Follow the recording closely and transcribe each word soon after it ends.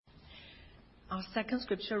Our second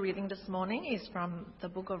scripture reading this morning is from the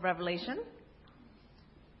book of Revelation.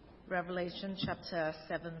 Revelation chapter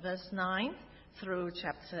 7 verse 9 through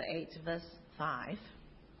chapter 8 verse 5.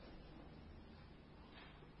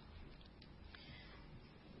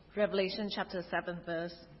 Revelation chapter 7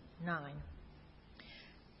 verse 9.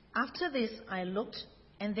 After this I looked,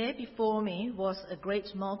 and there before me was a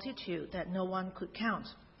great multitude that no one could count,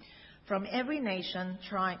 from every nation,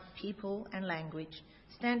 tribe, people, and language,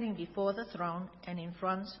 standing before the throne and in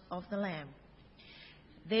front of the Lamb.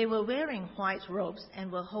 They were wearing white robes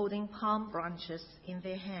and were holding palm branches in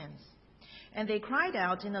their hands. And they cried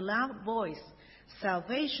out in a loud voice,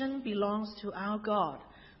 "Salvation belongs to our God,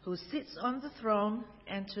 who sits on the throne,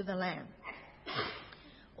 and to the Lamb."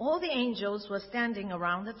 All the angels were standing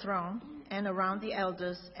around the throne and around the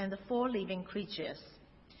elders and the four living creatures.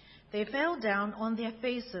 They fell down on their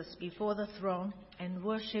faces before the throne and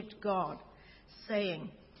worshipped God, saying,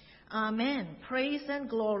 "Amen. Praise and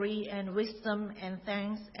glory and wisdom and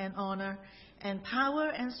thanks and honor and power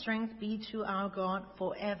and strength be to our God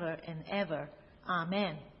forever and ever.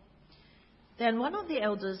 Amen." Then one of the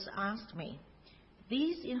elders asked me,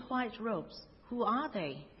 "These in white robes, who are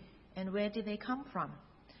they, and where did they come from?"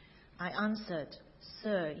 I answered,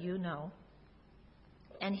 "Sir, you know."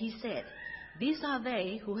 And he said, "These are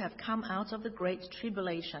they who have come out of the great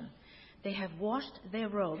tribulation. They have washed their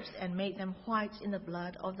robes and made them white in the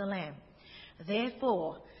blood of the Lamb.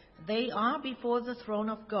 Therefore, they are before the throne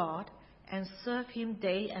of God and serve him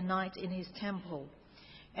day and night in his temple.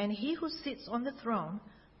 And he who sits on the throne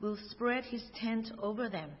will spread his tent over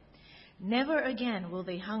them. Never again will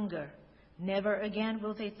they hunger. Never again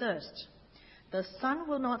will they thirst. The sun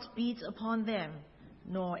will not beat upon them,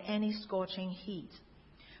 nor any scorching heat.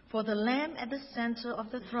 For the Lamb at the center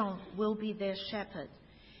of the throne will be their shepherd.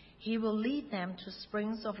 He will lead them to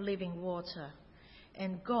springs of living water,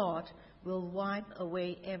 and God will wipe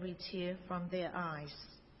away every tear from their eyes."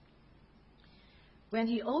 When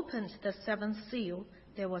he opened the seventh seal,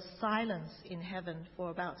 there was silence in heaven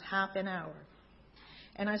for about half an hour.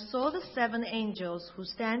 And I saw the seven angels who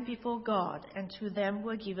stand before God, and to them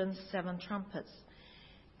were given seven trumpets.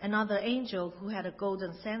 Another angel who had a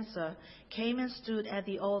golden censer came and stood at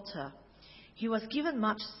the altar. He was given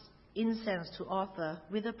much incense to offer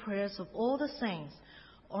with the prayers of all the saints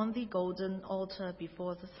on the golden altar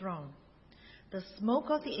before the throne. The smoke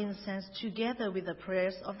of the incense, together with the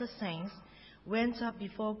prayers of the saints, went up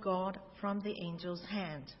before God from the angel's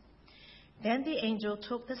hand. Then the angel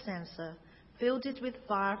took the censer, filled it with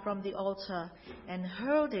fire from the altar, and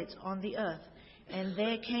hurled it on the earth. And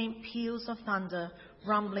there came peals of thunder,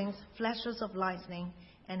 rumblings, flashes of lightning,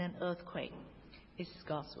 and an earthquake. This is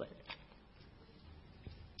God's word.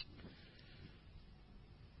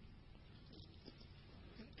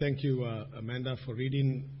 Thank you, Amanda, for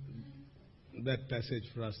reading that passage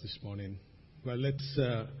for us this morning. Well,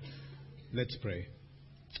 let's pray.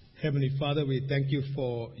 Heavenly Father, we thank you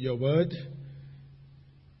for your word.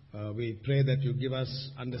 We pray that you give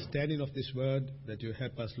us understanding of this word, that you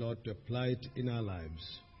help us, Lord, to apply it in our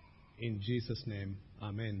lives. In Jesus' name,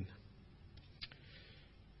 amen.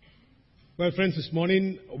 Well, friends, this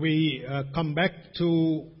morning we come back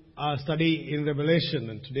to our study in Revelation,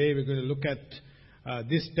 and today we're going to look at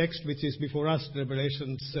this text which is before us,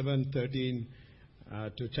 Revelation 7:13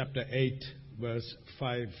 to chapter 8, verse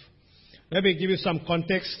 5. Let me give you some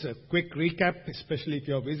context, a quick recap, especially if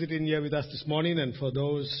you're visiting here with us this morning, and for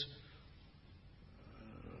those,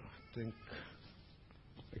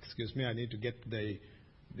 excuse me, I need to get the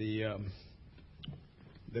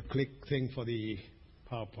click thing for the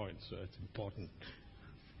PowerPoint, so it's important.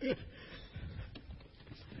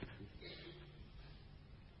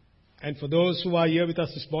 And for those who are here with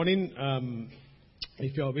us this morning,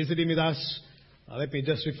 if you're visiting with us, let me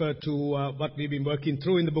just refer to what we've been working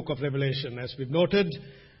through in the book of Revelation. As we've noted,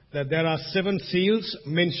 that there are 7 seals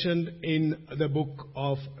mentioned in the book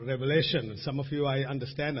of Revelation. Some of you, I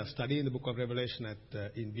understand, are studying the book of Revelation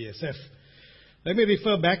in BSF. Let me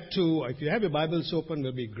refer back to, if you have your Bibles open,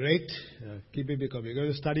 will be great. Keep it, because we're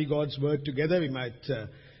going to study God's Word together. We might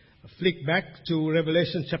flick back to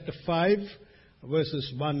Revelation chapter 5,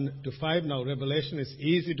 verses 1 to 5. Now, Revelation is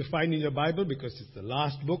easy to find in your Bible because it's the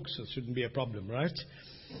last book, so it shouldn't be a problem, right?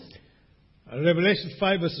 Revelation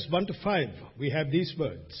 5, verses 1 to 5, we have these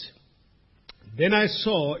words. "Then I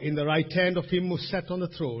saw in the right hand of him who sat on the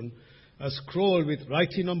throne a scroll with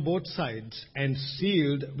writing on both sides and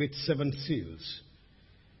sealed with 7 seals.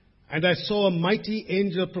 And I saw a mighty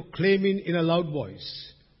angel proclaiming in a loud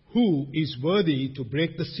voice, 'Who is worthy to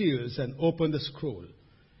break the seals and open the scroll?'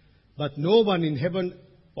 But no one in heaven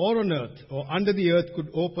or on earth or under the earth could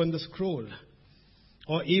open the scroll,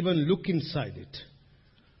 or even look inside it.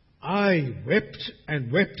 I wept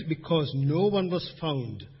and wept because no one was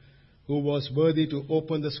found who was worthy to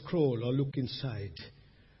open the scroll or look inside.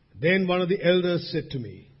 Then one of the elders said to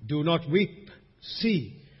me, "Do not weep.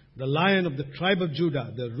 See, the Lion of the tribe of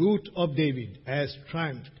Judah, the Root of David, has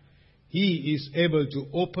triumphed. He is able to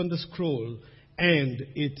open the scroll and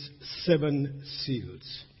its 7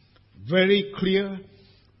 seals." Very clear,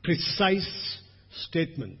 precise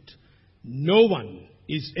statement. No one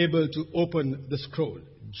is able to open the scroll.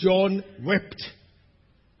 John wept.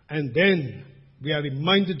 And then we are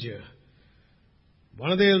reminded here,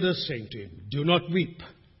 one of the elders saying to him, "Do not weep.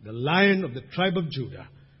 The Lion of the tribe of Judah,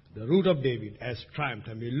 the Root of David, has triumphed."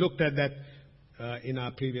 And we looked at that in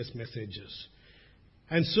our previous messages.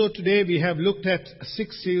 And so today we have looked at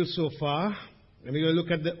 6 seals so far. And we will look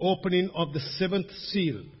at the opening of the 7th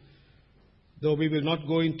seal. Though we will not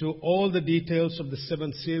go into all the details of the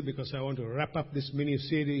 7th seal because I want to wrap up this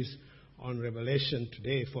mini-series on Revelation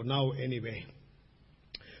today, for now anyway.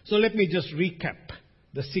 So let me just recap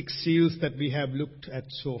the 6 seals that we have looked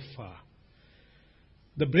at so far.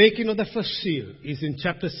 The breaking of the first seal is in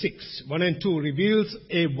chapter 6. 1 and 2 reveals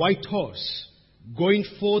a white horse going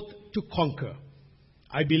forth to conquer.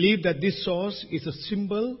 I believe that this horse is a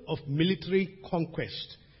symbol of military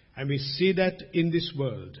conquest, and we see that in this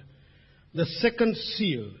world. The second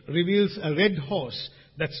seal reveals a red horse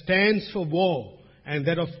that stands for war and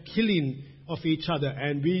that of killing of each other.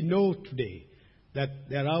 And we know today that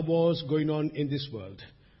there are wars going on in this world.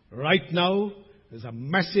 Right now, there's a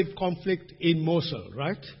massive conflict in Mosul,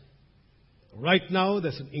 right? Right now,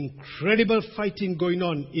 there's an incredible fighting going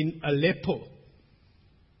on in Aleppo.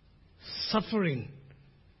 Suffering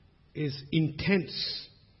is intense.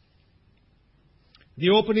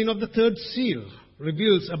 The opening of the third seal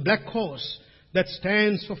reveals a black horse that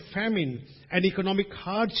stands for famine and economic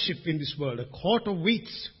hardship in this world. A quart of wheat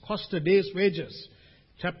cost a day's wages.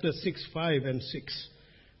 Chapter 6, 5 and 6.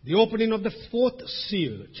 The opening of the fourth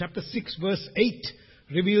seal, chapter 6, verse 8,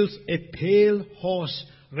 reveals a pale horse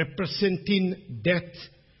representing death.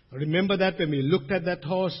 Remember that when we looked at that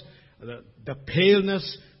horse, the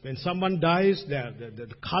paleness, when someone dies, the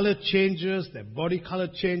color changes, their body color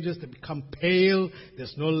changes, they become pale,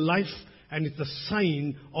 there's no life, and it's a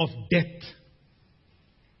sign of death.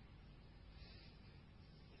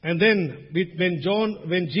 And then,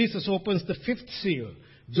 when Jesus opens the 5th seal,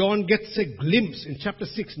 John gets a glimpse, in chapter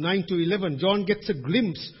 6, 9 to 11, John gets a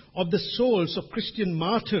glimpse of the souls of Christian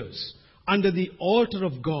martyrs under the altar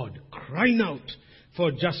of God, crying out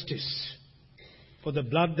for justice, for the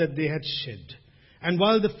blood that they had shed. And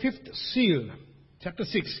while the 5th seal, chapter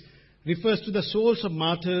 6, refers to the souls of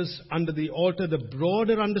martyrs under the altar, the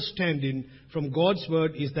broader understanding from God's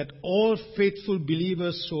word is that all faithful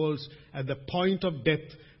believers' souls at the point of death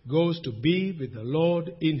goes to be with the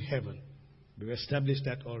Lord in heaven. We've established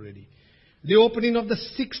that already. The opening of the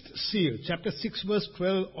 6th seal, chapter 6, verse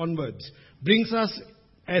 12 onwards, brings us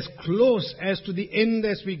as close as to the end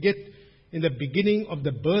as we get in the beginning of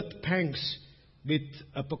the birth pangs with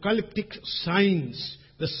apocalyptic signs.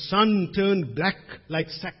 The sun turned black like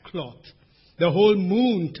sackcloth. The whole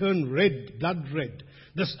moon turned red, blood red.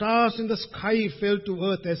 The stars in the sky fell to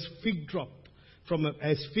earth as figs drop from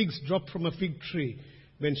a fig tree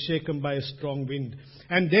when shaken by a strong wind.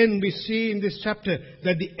 And then we see in this chapter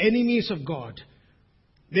that the enemies of God,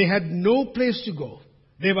 they had no place to go.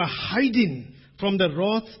 They were hiding from the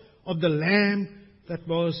wrath of the Lamb that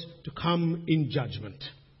was to come in judgment.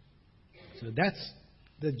 So that's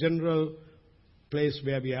the general place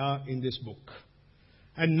where we are in this book.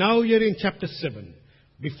 And now here in chapter 7,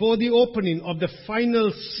 before the opening of the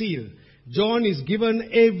final seal, John is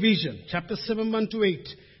given a vision. Chapter 7, 1 to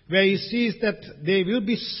 8, where he sees that they will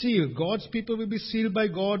be sealed. God's people will be sealed by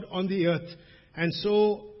God on the earth, and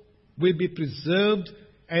so will be preserved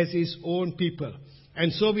as his own people.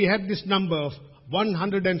 And so we had this number of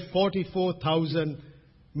 144,000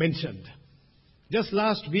 mentioned. Just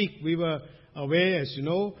last week we were away, as you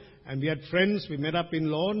know, and we had friends. We met up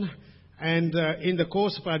in Lawn, and in the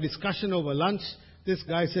course of our discussion over lunch, this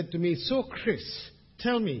guy said to me, "So Chris,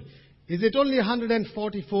 tell me, is it only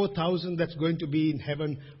 144,000 that's going to be in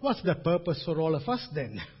heaven? What's the purpose for all of us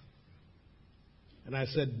then?" And I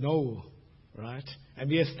said, "No," right? And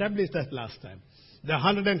we established that last time. The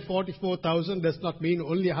 144,000 does not mean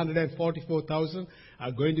only 144,000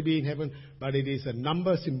 are going to be in heaven, but it is a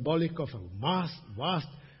number symbolic of a vast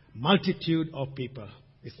multitude of people.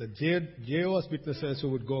 It's the Jehovah's Witnesses who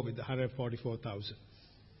would go with the 144,000,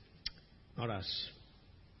 not us.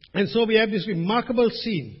 And so we have this remarkable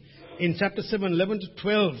scene in chapter 7, 11 to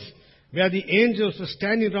 12, where the angels were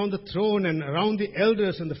standing around the throne and around the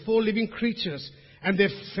elders and the 4 living creatures, And they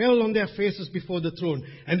fell on their faces before the throne,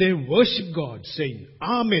 and they worshipped God, saying,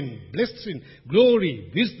 Amen, blessing,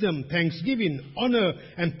 glory, wisdom, thanksgiving, honor,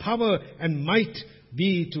 and power, and might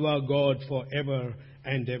be to our God forever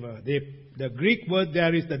and ever. The Greek word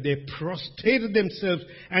there is that they prostrated themselves,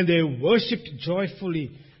 and they worshipped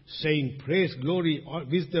joyfully, saying, praise, glory,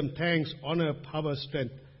 wisdom, thanks, honor, power,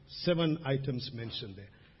 strength. 7 items mentioned there.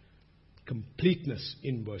 Completeness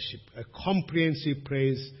in worship, a comprehensive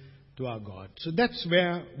praise to our God. So that's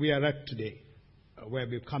where we are at today, where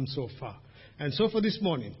we've come so far. And so for this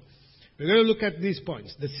morning, we're going to look at these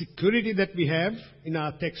points. The security that we have in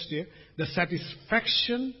our text here, the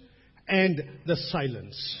satisfaction and the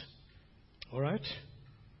silence. All right?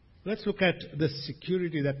 Let's look at the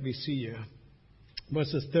security that we see here.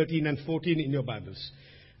 Verses 13 and 14 in your Bibles.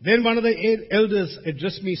 Then one of the elders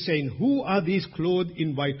addressed me, saying, Who are these clothed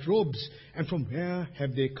in white robes, and from where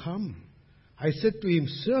have they come? I said to him,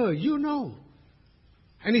 Sir, you know.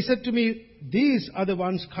 And he said to me, These are the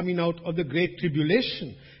ones coming out of the great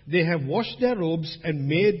tribulation. They have washed their robes and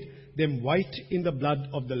made them white in the blood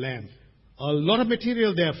of the Lamb. A lot of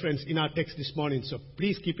material there, friends, in our text this morning, so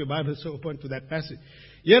please keep your Bibles open to that passage.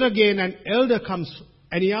 Yet again, an elder comes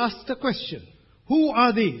and he asks the question, Who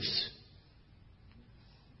are these?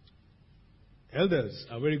 Elders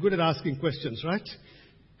are very good at asking questions, right?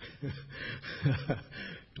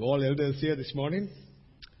 To all elders here this morning.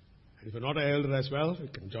 And if you're not an elder as well, you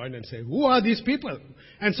can join and say, Who are these people?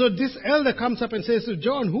 And so this elder comes up and says to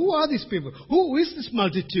John, Who are these people? Who is this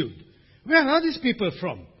multitude? Where are these people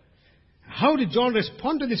from? How did John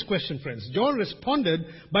respond to this question, friends? John responded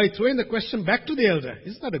by throwing the question back to the elder.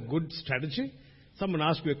 Isn't that a good strategy? Someone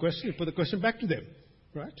asks you a question, you put the question back to them.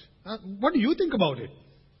 Right? What do you think about it?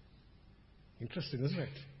 Interesting, isn't it?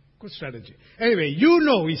 Good strategy. Anyway, you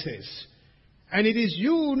know, he says. And it is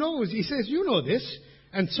you who knows. He says, you know this.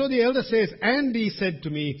 And so the elder says, and he said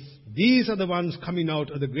to me, These are the ones coming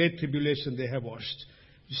out of the great tribulation they have washed.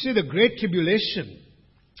 You see, the great tribulation.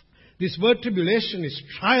 This word tribulation is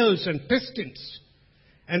trials and testings.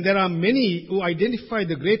 And there are many who identify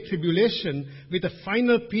the great tribulation with a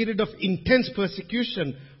final period of intense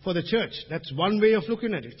persecution for the church. That's one way of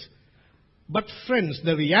looking at it. But friends,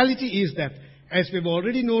 the reality is that, as we've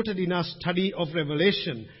already noted in our study of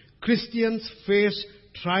Revelation, Christians face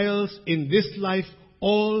trials in this life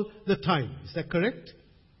all the time. Is that correct?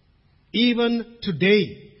 Even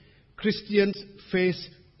today, Christians face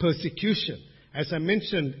persecution. As I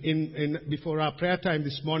mentioned before our prayer time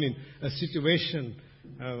this morning, a situation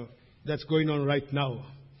that's going on right now.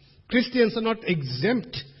 Christians are not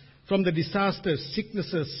exempt from the disasters,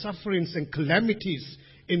 sicknesses, sufferings, and calamities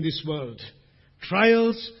in this world.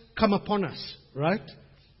 Trials come upon us, right?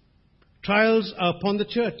 Trials are upon the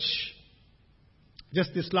church.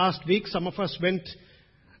 Just this last week, some of us went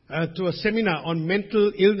to a seminar on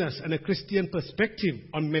mental illness and a Christian perspective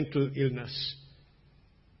on mental illness.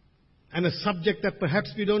 And a subject that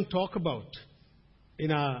perhaps we don't talk about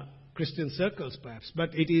in our Christian circles, perhaps,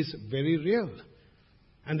 but it is very real.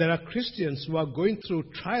 And there are Christians who are going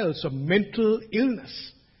through trials of mental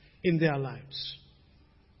illness in their lives.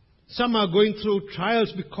 Some are going through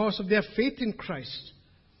trials because of their faith in Christ.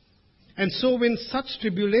 And so when such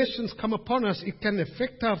tribulations come upon us, it can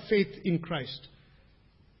affect our faith in Christ.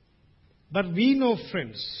 But we know,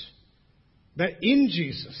 friends, that in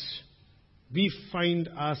Jesus, we find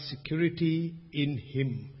our security in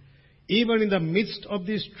Him. Even in the midst of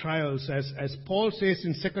these trials, as Paul says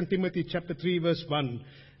in 2 Timothy chapter 3 verse 1,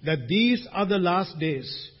 that these are the last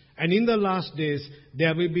days, and in the last days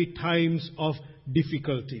there will be times of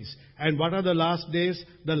difficulties. And what are the last days?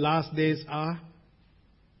 The last days are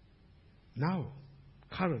now,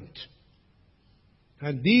 current.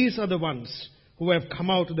 And these are the ones who have come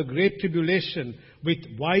out of the great tribulation with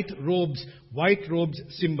white robes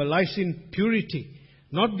symbolizing purity,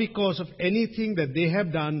 not because of anything that they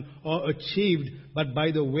have done or achieved, but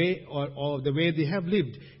by the way or the way they have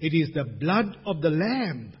lived. It is the blood of the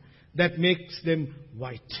Lamb that makes them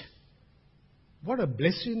white. What a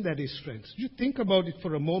blessing that is, friends. You think about it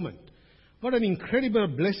for a moment. What an incredible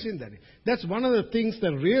blessing that is. That's one of the things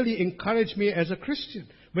that really encouraged me as a Christian.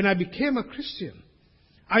 When I became a Christian,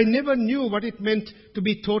 I never knew what it meant to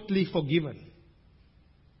be totally forgiven.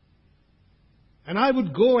 And I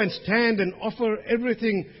would go and stand and offer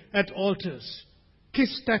everything at altars,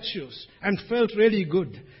 kiss statues, and felt really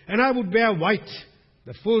good. And I would wear white,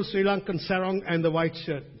 the full Sri Lankan sarong and the white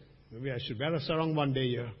shirt. Maybe I should wear a sarong one day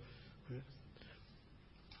here.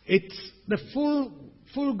 It's the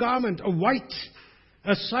full garment of white,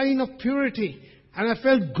 a sign of purity. And I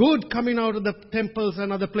felt good coming out of the temples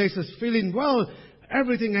and other places, feeling, well,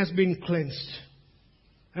 everything has been cleansed.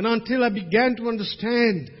 And until I began to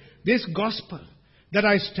understand this gospel, that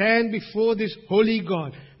I stand before this holy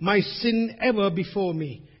God, my sin ever before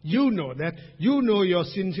me. You know that. You know your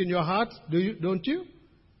sins in your heart, don't you?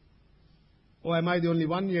 Or am I the only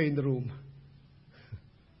one here in the room?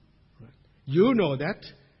 You know that,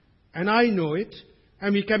 and I know it,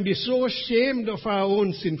 and we can be so ashamed of our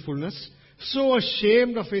own sinfulness, so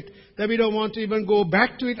ashamed of it, that we don't want to even go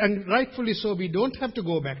back to it, and rightfully so, we don't have to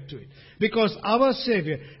go back to it. Because our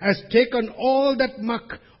Savior has taken all that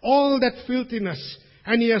muck, all that filthiness,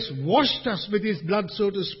 and He has washed us with His blood, so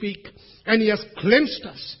to speak, and He has cleansed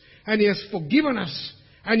us, and He has forgiven us,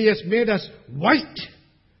 and He has made us white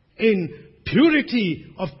in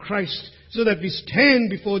purity of Christ, so that we stand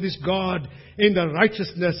before this God in the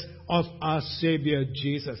righteousness of our Savior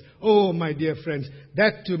Jesus. Oh, my dear friends,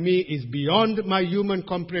 that to me is beyond my human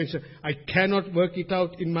comprehension. I cannot work it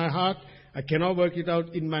out in my heart. I cannot work it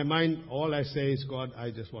out in my mind. All I say is, God,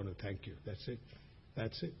 I just want to thank you. That's it.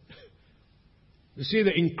 That's it. You see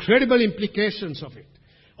the incredible implications of it.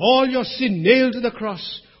 All your sin nailed to the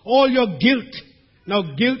cross. All your guilt.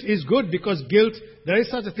 Now, guilt is good because guilt, there is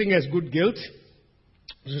such a thing as good guilt.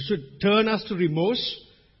 It should turn us to remorse.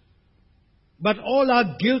 But all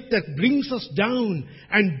our guilt that brings us down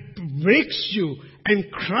and breaks you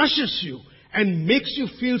and crushes you and makes you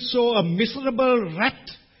feel so a miserable rat,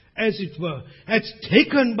 as it were, has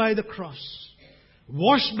taken by the cross,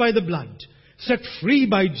 washed by the blood, set free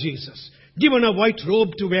by Jesus, given a white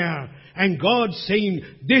robe to wear, and God saying,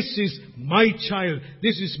 this is my child,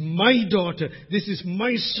 this is my daughter, this is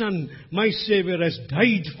my son, my Savior has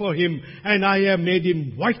died for him, and I have made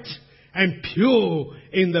him white and pure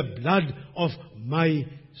in the blood of my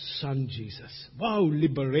Son Jesus. Wow,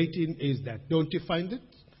 liberating is that. Don't you find it?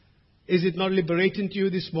 Is it not liberating to you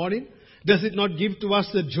this morning? Does it not give to us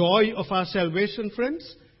the joy of our salvation,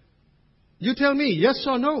 friends? You tell me, yes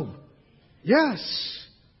or no? Yes.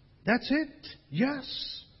 That's it.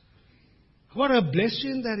 Yes. What a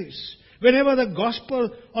blessing that is. Whenever the gospel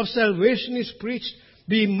of salvation is preached,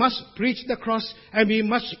 we must preach the cross and we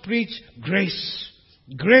must preach grace.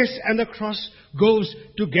 Grace and the cross goes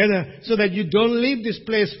together so that you don't leave this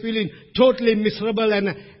place feeling totally miserable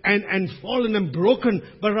and fallen and broken,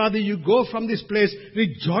 but rather you go from this place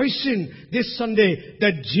rejoicing this Sunday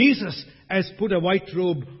that Jesus has put a white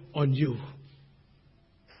robe on you.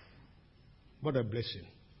 What a blessing.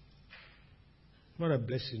 What a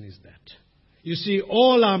blessing is that. You see,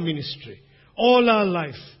 all our ministry, all our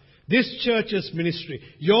life, this church's ministry,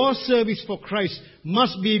 your service for Christ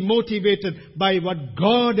must be motivated by what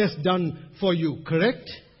God has done for you, correct?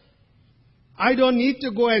 I don't need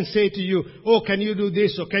to go and say to you, oh, can you do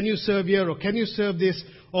this, or can you serve here, or can you serve this,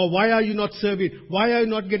 or why are you not serving, why are you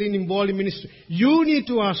not getting involved in ministry? You need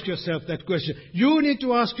to ask yourself that question. You need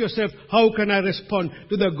to ask yourself, how can I respond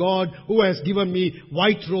to the God who has given me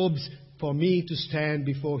white robes for me to stand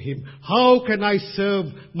before Him? How can I serve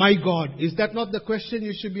my God? Is that not the question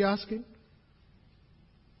you should be asking?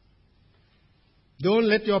 Don't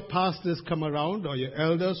let your pastors come around, or your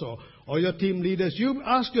elders, or your team leaders. You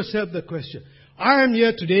ask yourself the question. I am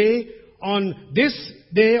here today, on this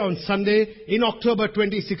day, on Sunday, in October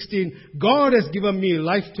 2016. God has given me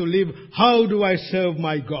life to live. How do I serve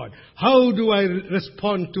my God? How do I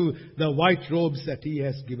respond to the white robes that He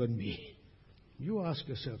has given me? You ask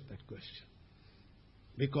yourself that question.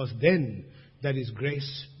 Because then, that is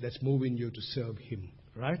grace that's moving you to serve Him.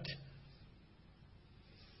 Right?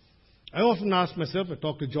 I often ask myself, I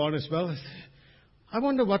talk to John as well, I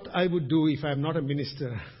wonder what I would do if I'm not a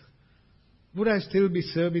minister. Would I still be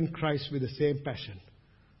serving Christ with the same passion?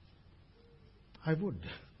 I would.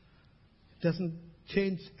 It doesn't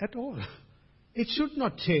change at all. It should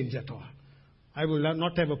not change at all. I will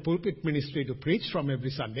not have a pulpit ministry to preach from every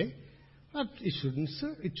Sunday. But it shouldn't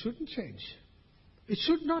change. It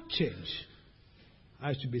should not change.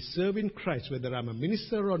 I should be serving Christ, whether I'm a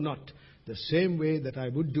minister or not, the same way that I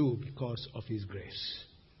would do because of His grace.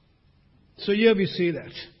 So here we see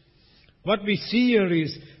that. What we see here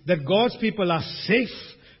is that God's people are safe.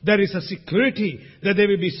 There is a security that they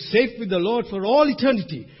will be safe with the Lord for all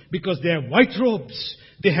eternity because they have white robes.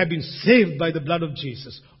 They have been saved by the blood of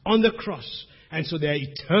Jesus on the cross. And so their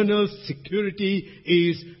eternal security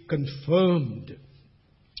is confirmed.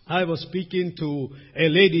 I was speaking to a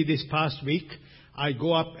lady this past week. I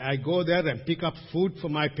go there and pick up food for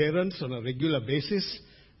my parents on a regular basis.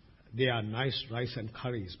 They are nice rice and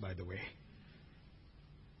curries, by the way.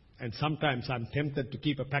 And sometimes I'm tempted to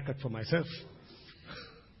keep a packet for myself.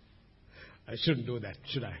 I shouldn't do that,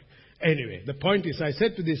 should I? Anyway, the point is, I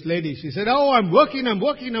said to this lady, she said, oh, I'm working. I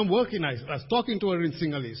was talking to her in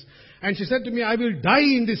Sinhalese. And she said to me, I will die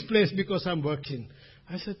in this place because I'm working.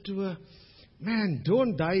 I said to her, man,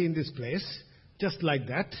 don't die in this place just like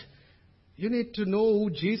that. You need to know who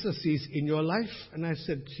Jesus is in your life. And I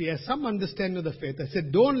said, she has some understanding of the faith. I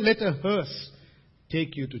said, don't let a hearse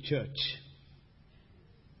take you to church.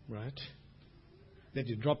 Right? That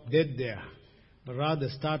you drop dead there. But rather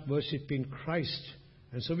start worshipping Christ.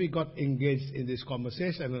 And so we got engaged in this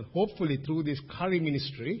conversation. And hopefully through this curry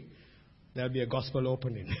ministry, there will be a gospel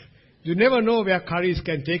opening. You never know where curries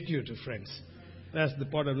can take you to, friends. That's the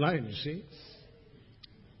bottom line, you see.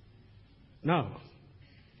 Now,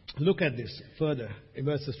 look at this further in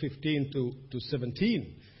verses 15 to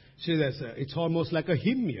 17. See, it's almost like a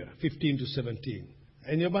hymn here, 15 to 17,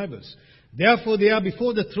 in your Bibles. Therefore they are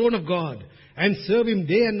before the throne of God, and serve him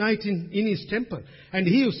day and night in his temple. And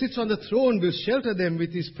he who sits on the throne will shelter them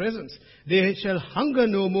with his presence. They shall hunger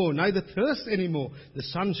no more, neither thirst any more. The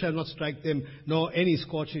sun shall not strike them, nor any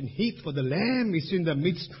scorching heat. For the Lamb is in the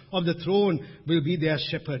midst of the throne, will be their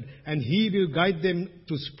shepherd. And he will guide them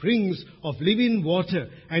to springs of living water.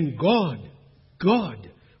 And God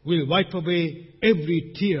will wipe away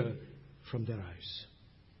every tear from their eyes.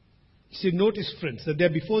 See, notice, friends, that they're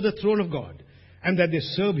before the throne of God. And that they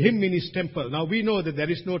serve him in his temple. Now we know that there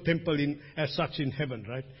is no temple as such in heaven,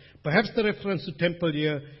 right? Perhaps the reference to temple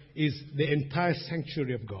here is the entire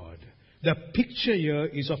sanctuary of God. The picture here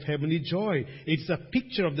is of heavenly joy. It's a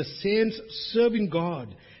picture of the saints serving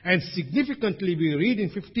God. And significantly we read in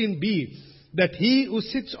 15b that he who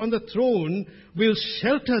sits on the throne will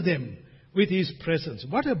shelter them with his presence.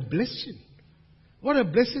 What a blessing. What a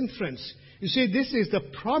blessing, friends. You see, this is the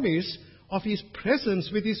promise of his presence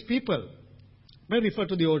with his people. I refer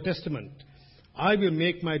to the Old Testament. I will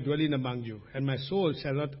make my dwelling among you, and my soul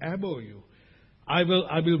shall not abhor you. I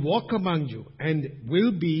will walk among you, and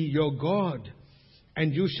will be your God,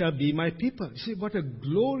 and you shall be my people. You see, what a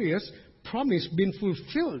glorious promise being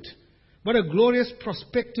fulfilled. What a glorious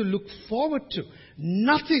prospect to look forward to.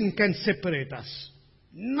 Nothing can separate us.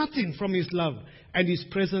 Nothing from his love and his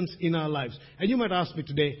presence in our lives. And you might ask me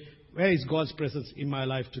today, where is God's presence in my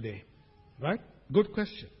life today? Right? Good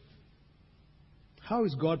question. How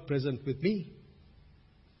is God present with me?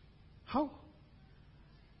 How?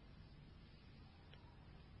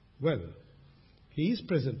 Well, he is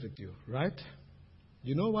present with you, right?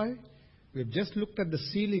 You know why? We've just looked at the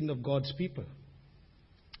sealing of God's people.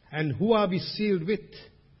 And who are we sealed with?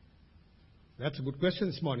 That's a good question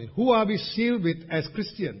this morning. Who are we sealed with as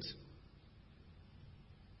Christians?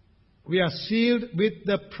 We are sealed with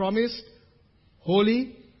the promised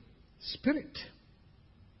Holy Spirit.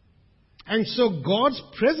 And so God's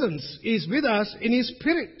presence is with us in his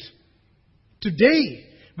Spirit. Today,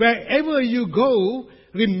 wherever you go,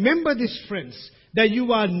 remember this, friends, that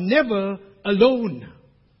you are never alone.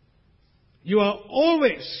 You are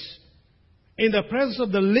always in the presence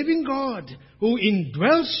of the living God who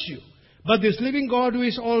indwells you. But this living God who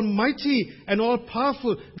is almighty and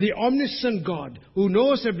all-powerful, the omniscient God who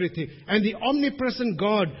knows everything, and the omnipresent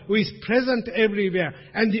God who is present everywhere,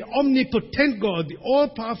 and the omnipotent God, the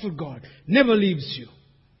all-powerful God, never leaves you.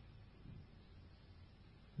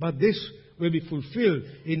 But this will be fulfilled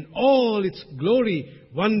in all its glory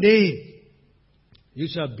one day. You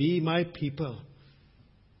shall be my people,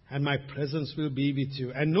 and my presence will be with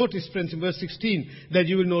you. And notice, friends, in verse 16, that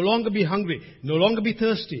you will no longer be hungry, no longer be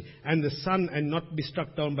thirsty, and not be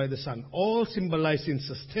struck down by the sun. All symbolizing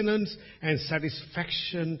sustenance and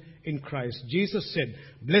satisfaction in Christ. Jesus said,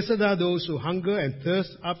 blessed are those who hunger and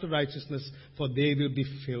thirst after righteousness, for they will be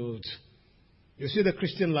filled. You see, the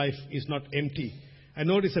Christian life is not empty. And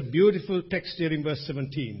notice a beautiful text here in verse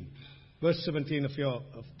 17. Verse 17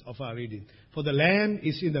 of our reading. For the Lamb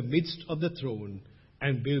is in the midst of the throne,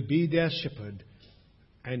 and will be their shepherd,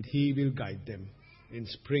 and he will guide them in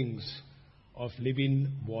springs of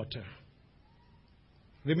living water.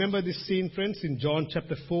 Remember this scene, friends, in John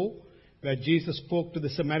chapter 4, where Jesus spoke to the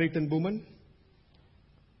Samaritan woman?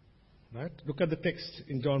 Right? Look at the text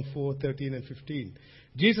in John 4, 13 and 15.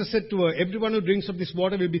 Jesus said to her, everyone who drinks of this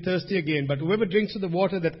water will be thirsty again, but whoever drinks of the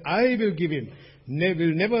water that I will give him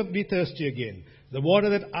will never be thirsty again. The water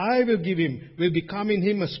that I will give him will become in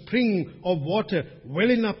him a spring of water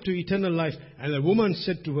welling up to eternal life. And the woman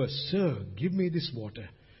said to her, Sir, give me this water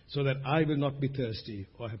so that I will not be thirsty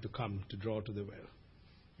or have to come to draw to the well.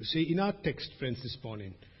 You see, in our text, friends, this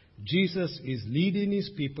morning, Jesus is leading his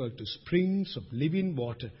people to springs of living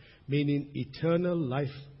water, meaning eternal life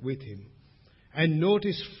with him. And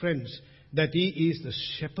notice, friends, that he is the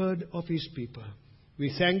shepherd of his people. We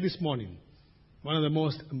sang this morning one of the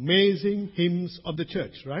most amazing hymns of the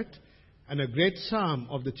church, right? And a great psalm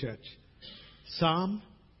of the church. Psalm,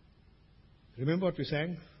 remember what we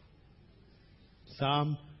sang?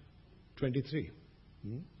 Psalm 23.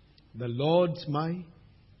 The Lord's my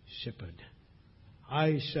shepherd.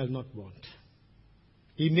 I shall not want.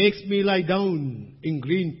 He makes me lie down in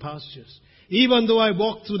green pastures. Even though I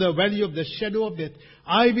walk through the valley of the shadow of death,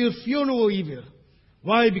 I will fear no evil.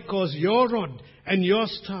 Why? Because your rod and your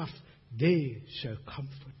staff, they shall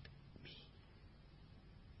comfort me.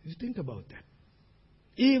 You think about that.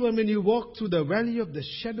 Even when you walk through the valley of the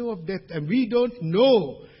shadow of death, and we don't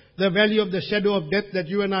know the valley of the shadow of death that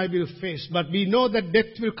you and I will face, but we know that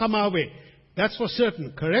death will come our way. That's for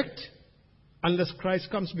certain, correct? Unless Christ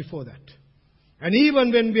comes before that. And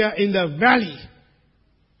even when we are in the valley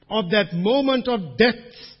of that moment of death,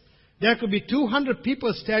 there could be 200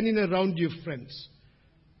 people standing around you, friends.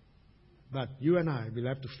 But you and I will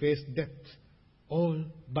have to face death all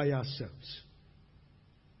by ourselves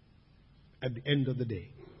at the end of the day.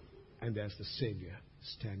 And there's the Savior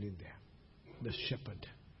standing there, the shepherd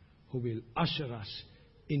who will usher us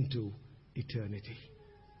into eternity.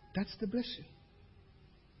 That's the blessing.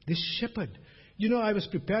 This shepherd. You know, I was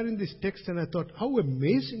preparing this text and I thought, how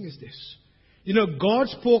amazing is this? You know, God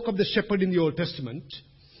spoke of the shepherd in the Old Testament.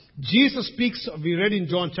 Jesus speaks, we read in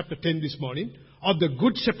John chapter 10 this morning, of the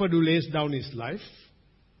good shepherd who lays down his life.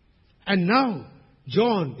 And now,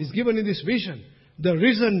 John is given in this vision, the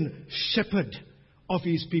risen shepherd of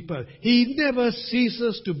his people. He never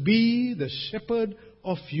ceases to be the shepherd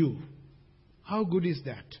of you. How good is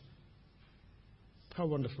that? How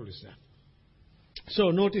wonderful is that? So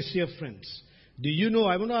notice here, friends. Do you know,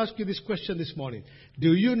 I want to ask you this question this morning.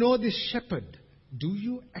 Do you know this shepherd? Do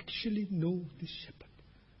you actually know this shepherd?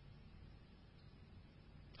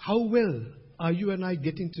 How well are you and I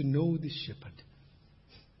getting to know this shepherd?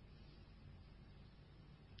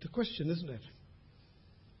 The question, isn't it?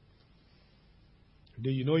 Do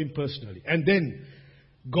you know him personally? And then,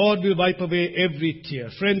 God will wipe away every tear.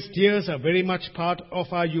 Friends, tears are very much part of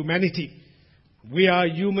our humanity. We are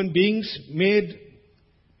human beings made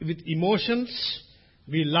with emotions.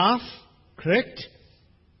 We laugh, correct?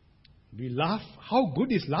 We laugh. How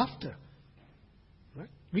good is laughter? Right?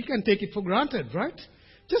 We can take it for granted, right?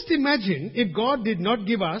 Just imagine if God did not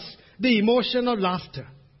give us the emotion of laughter.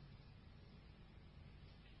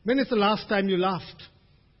 When is the last time you laughed?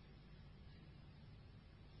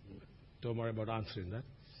 Don't worry about answering that.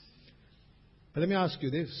 But let me ask you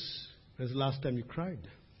this. When's the last time you cried?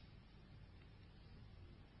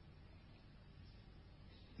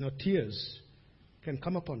 Now, tears can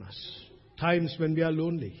come upon us. Times when we are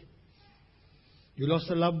lonely. You lost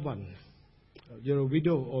a loved one. You're a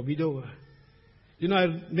widow or widower. You know,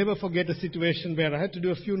 I'll never forget a situation where I had to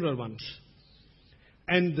do a funeral once.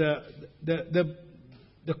 And the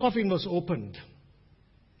coffin was opened.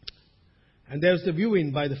 And there was the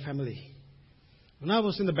viewing by the family. When I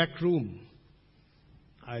was in the back room,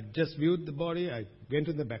 I just viewed the body. I went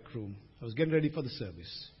in the back room. I was getting ready for the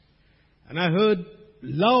service. And I heard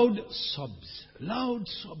loud sobs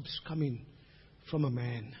coming from a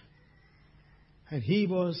man. And he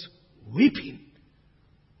was weeping,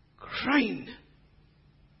 crying,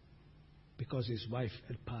 because his wife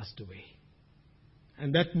had passed away.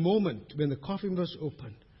 And that moment, when the coffin was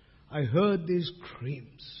opened, I heard these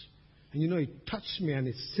screams. And you know, it touched me and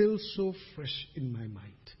it's still so fresh in my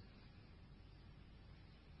mind.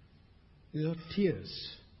 You know, tears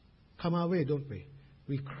come our way, don't we?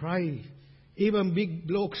 We cry. Even big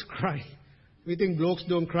blokes cry. We think blokes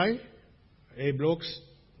don't cry? Hey, blokes,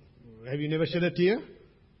 have you never shed a tear?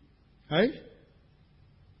 Hey?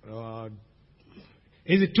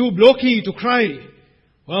 Is it too blokey to cry?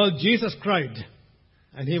 Well, Jesus cried.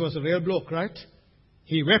 And he was a real bloke, right?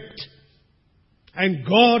 He wept. And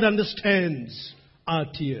God understands our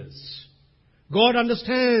tears. God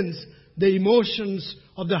understands the emotions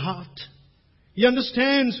of the heart. He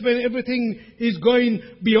understands when everything is going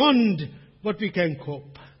beyond what we can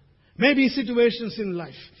cope. Maybe situations in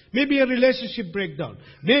life. Maybe a relationship breakdown.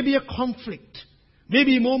 Maybe a conflict.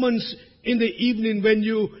 Maybe moments in the evening when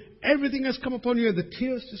everything has come upon you and the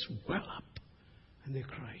tears just well up and they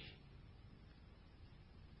cry.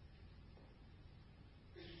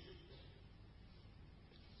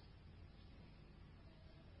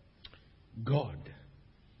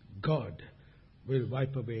 God will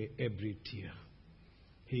wipe away every tear.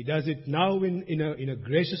 He does it now in a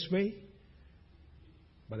gracious way,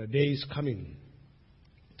 but a day is coming.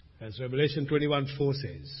 As Revelation 21:4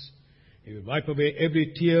 says, He will wipe away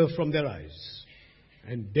every tear from their eyes,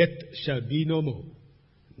 and death shall be no more.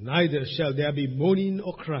 Neither shall there be mourning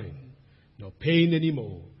or crying, nor pain any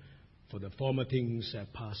more, for the former things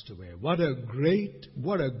have passed away. What a great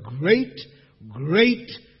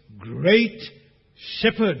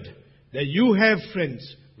shepherd that you have,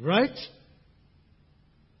 friends, right?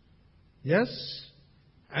 Yes?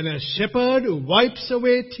 And a shepherd wipes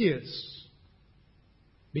away tears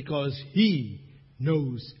because he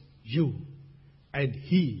knows you and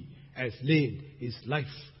he has laid his life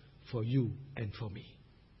for you and for me.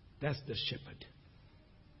 That's the shepherd.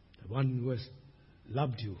 The one who has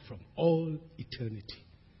loved you from all eternity.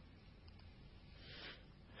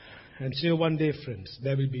 And so one day, friends,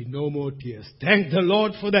 there will be no more tears. Thank the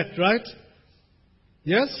Lord for that, right?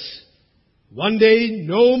 Yes? One day,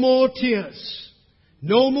 no more tears.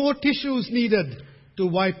 No more tissues needed to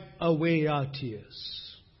wipe away our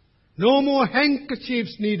tears. No more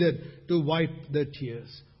handkerchiefs needed to wipe the tears.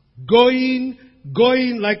 Going,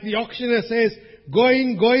 like the auctioneer says,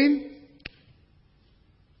 going,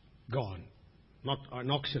 gone. Not an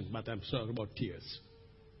auction, but I'm sorry about tears.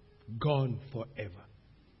 Gone forever.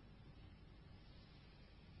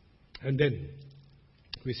 And then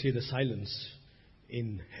we see the silence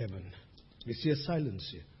in heaven. We see a silence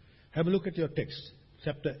here. Have a look at your text.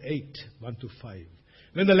 Chapter 8, 1 to 5.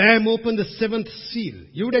 When the Lamb opened the seventh seal,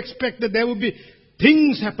 you would expect that there would be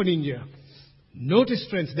things happening here. Notice,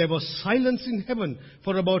 friends, there was silence in heaven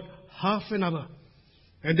for about half an hour.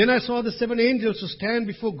 And then I saw the seven angels who stand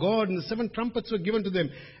before God, and the seven trumpets were given to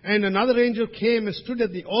them. And another angel came and stood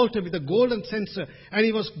at the altar with a golden censer, and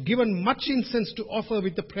he was given much incense to offer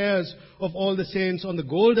with the prayers of all the saints on the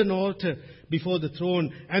golden altar before the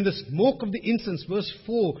throne. And the smoke of the incense, verse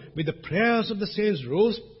 4, with the prayers of the saints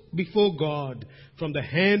rose before God from the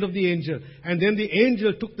hand of the angel. And then the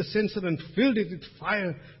angel took the censer and filled it with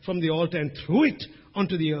fire from the altar and threw it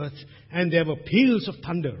onto the earth. And there were peals of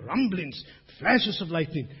thunder, rumblings, flashes of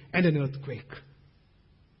lightning, and an earthquake.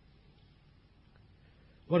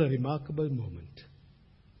 What a remarkable moment.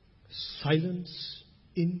 Silence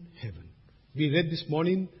in heaven. We read this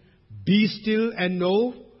morning, be still and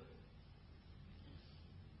know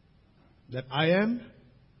that I am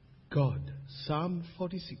God. Psalm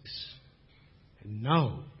 46. And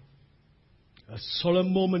now, a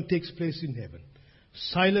solemn moment takes place in heaven.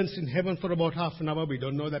 Silence in heaven for about half an hour. We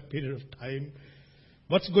don't know that period of time.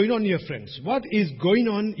 What's going on here, friends? What is going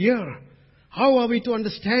on here? How are we to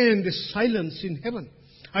understand this silence in heaven?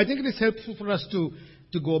 I think it is helpful for us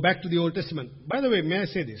to go back to the Old Testament. By the way, may I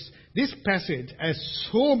say this? This passage has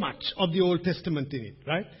so much of the Old Testament in it,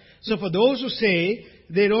 right? So for those who say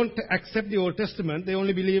they don't accept the Old Testament, they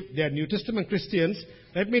only believe they are New Testament Christians,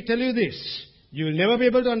 let me tell you this. You will never be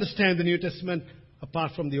able to understand the New Testament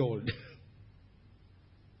apart from the Old.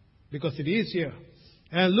 Because it is here.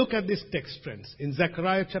 And look at this text, friends, in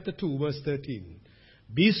Zechariah chapter 2, verse 13.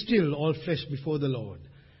 Be still, all flesh, before the Lord,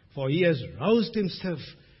 for he has roused himself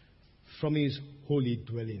from his holy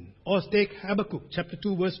dwelling. Or take Habakkuk chapter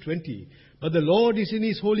 2, verse 20. But the Lord is in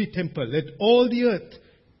his holy temple. Let all the earth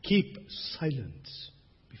keep silence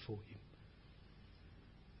before him.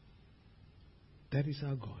 That is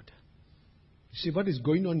our God. You see what is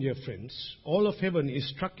going on here, friends? All of heaven is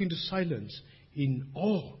struck into silence in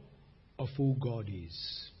awe of who God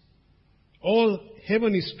is. All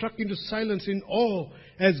heaven is struck into silence in awe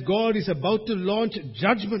as God is about to launch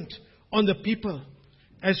judgment on the people.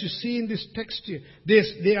 As you see in this text here,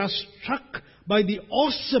 they are struck by the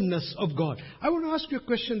awesomeness of God. I want to ask you a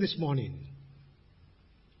question this morning.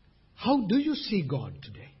 How do you see God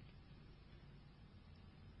today?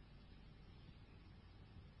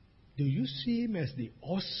 Do you see him as the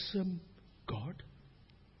awesome God?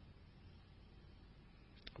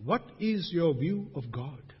 What is your view of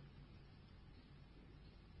God?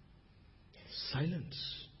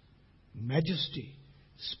 Silence, majesty,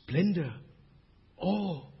 splendor,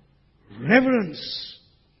 awe, reverence.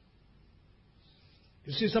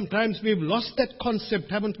 You see, sometimes we've lost that concept,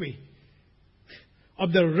 haven't we?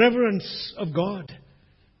 Of the reverence of God.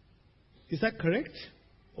 Is that correct?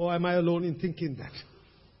 Or am I alone in thinking that?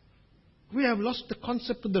 We have lost the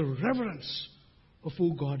concept of the reverence of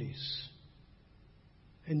who God is.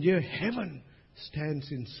 And here heaven stands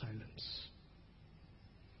in silence.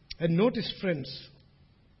 And notice, friends,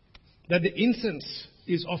 that the incense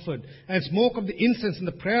is offered. And smoke of the incense and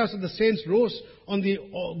the prayers of the saints rose on the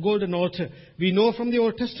golden altar. We know from the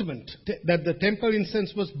Old Testament that the temple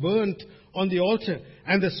incense was burnt on the altar.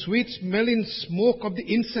 And the sweet smelling smoke of the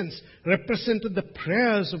incense represented the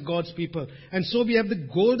prayers of God's people. And so we have the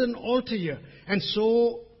golden altar here. And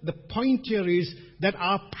so the point here is that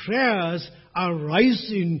our prayers are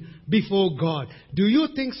rising before God. Do you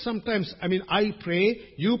think sometimes, I pray,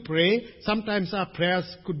 you pray, sometimes our prayers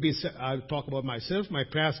could be, I'll talk about myself, my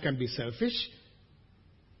prayers can be selfish.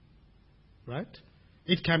 Right?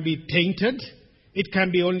 It can be tainted. It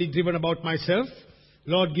can be only driven about myself.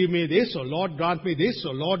 Lord, give me this, or Lord, grant me this,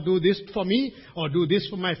 or Lord, do this for me, or do this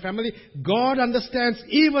for my family. God understands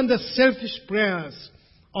even the selfish prayers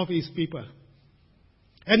of His people.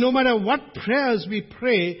 And no matter what prayers we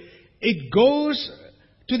pray, it goes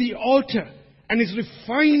to the altar and is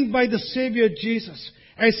refined by the Savior Jesus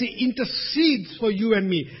as He intercedes for you and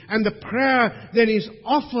me. And the prayer then is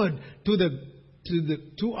offered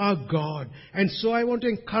to our God. And so I want to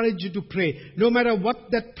encourage you to pray. No matter what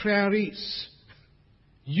that prayer is,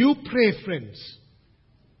 you pray, friends.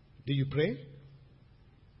 Do you pray?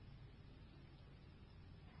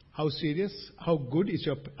 How serious? How good is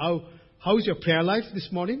how is your prayer life this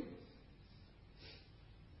morning?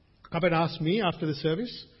 Come and ask me after the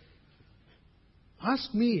service.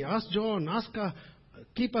 Ask me, ask John,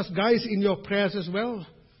 keep us guys in your prayers as well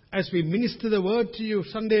as we minister the word to you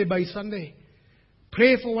Sunday by Sunday.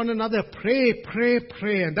 Pray for one another. Pray, pray,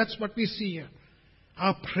 pray. And that's what we see here.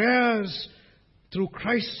 Our prayers through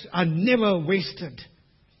Christ are never wasted.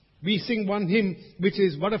 We sing one hymn which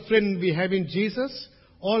is, "What a friend we have in Jesus,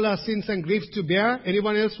 all our sins and griefs to bear."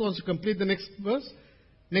 Anyone else wants to complete the next verse?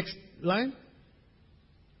 Next line.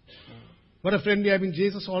 What a friend we have in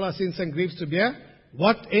Jesus, all our sins and griefs to bear.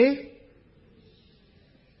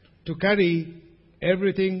 To carry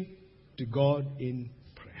everything to God in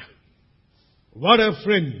prayer. What a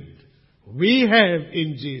friend we have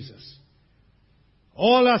in Jesus.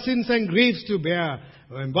 All our sins and griefs to bear.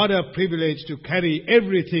 And what a privilege to carry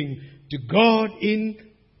everything to God in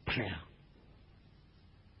prayer.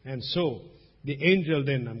 And so, the angel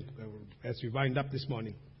then, as we wind up this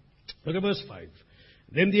morning, look at verse 5.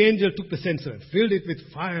 Then the angel took the censer and filled it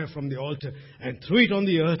with fire from the altar and threw it on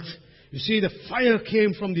the earth. You see, the fire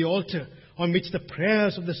came from the altar on which the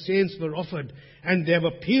prayers of the saints were offered. And there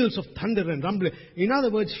were peals of thunder and rumbling. In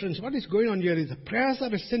other words, friends, what is going on here is the prayers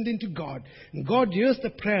are ascending to God. And God hears the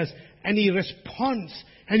prayers and He responds.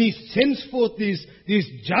 And He sends forth these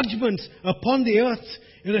judgments upon the earth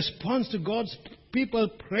in response to God's people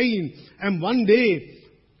praying. And one day,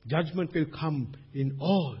 judgment will come in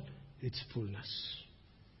all its fullness.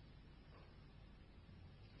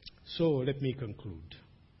 So let me conclude.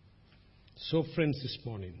 So friends, this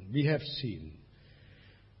morning we have seen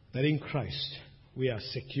that in Christ we are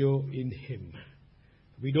secure in Him.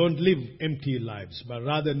 We don't live empty lives, but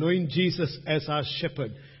rather knowing Jesus as our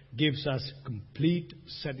shepherd gives us complete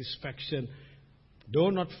satisfaction. Though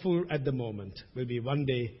not full at the moment, will be one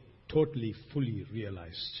day totally, fully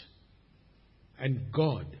realized. And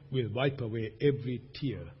God will wipe away every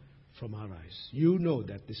tear from our eyes. You know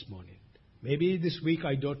that this morning. Maybe this week,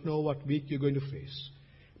 I don't know what week you're going to face.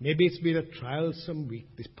 Maybe it's been a trialsome week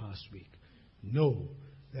this past week. Know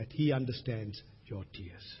that He understands your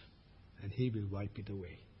tears and He will wipe it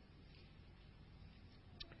away.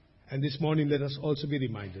 And this morning, let us also be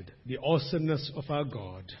reminded the awesomeness of our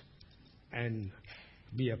God and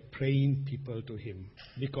be a praying people to Him,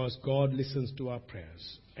 because God listens to our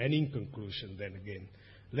prayers. And in conclusion, then again,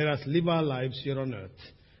 let us live our lives here on earth.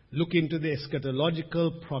 Look into the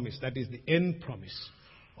eschatological promise, that is the end promise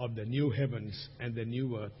of the new heavens and the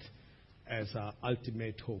new earth as our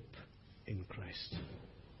ultimate hope in Christ.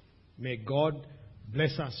 May God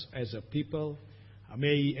bless us as a people.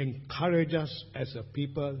 May He encourage us as a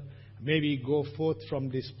people. May we go forth from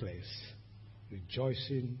this place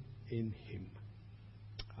rejoicing in Him.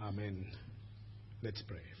 Amen. Let's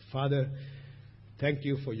pray. Father, thank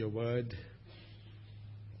You for Your word.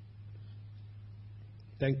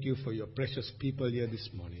 Thank You for Your precious people here this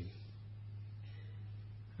morning.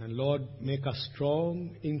 And Lord, make us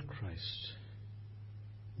strong in Christ.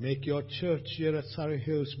 Make Your church here at Surrey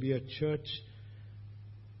Hills be a church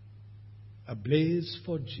ablaze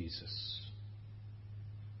for Jesus.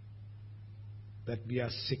 That we are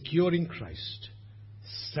secure in Christ,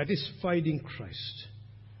 satisfied in Christ,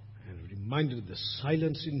 and reminded of the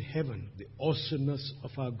silence in heaven, the awesomeness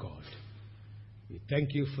of our God. We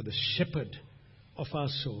thank You for the shepherd of our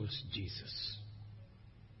souls, Jesus.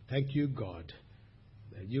 Thank You, God,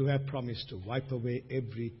 that You have promised to wipe away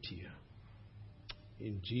every tear.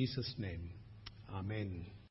 In Jesus' name, amen.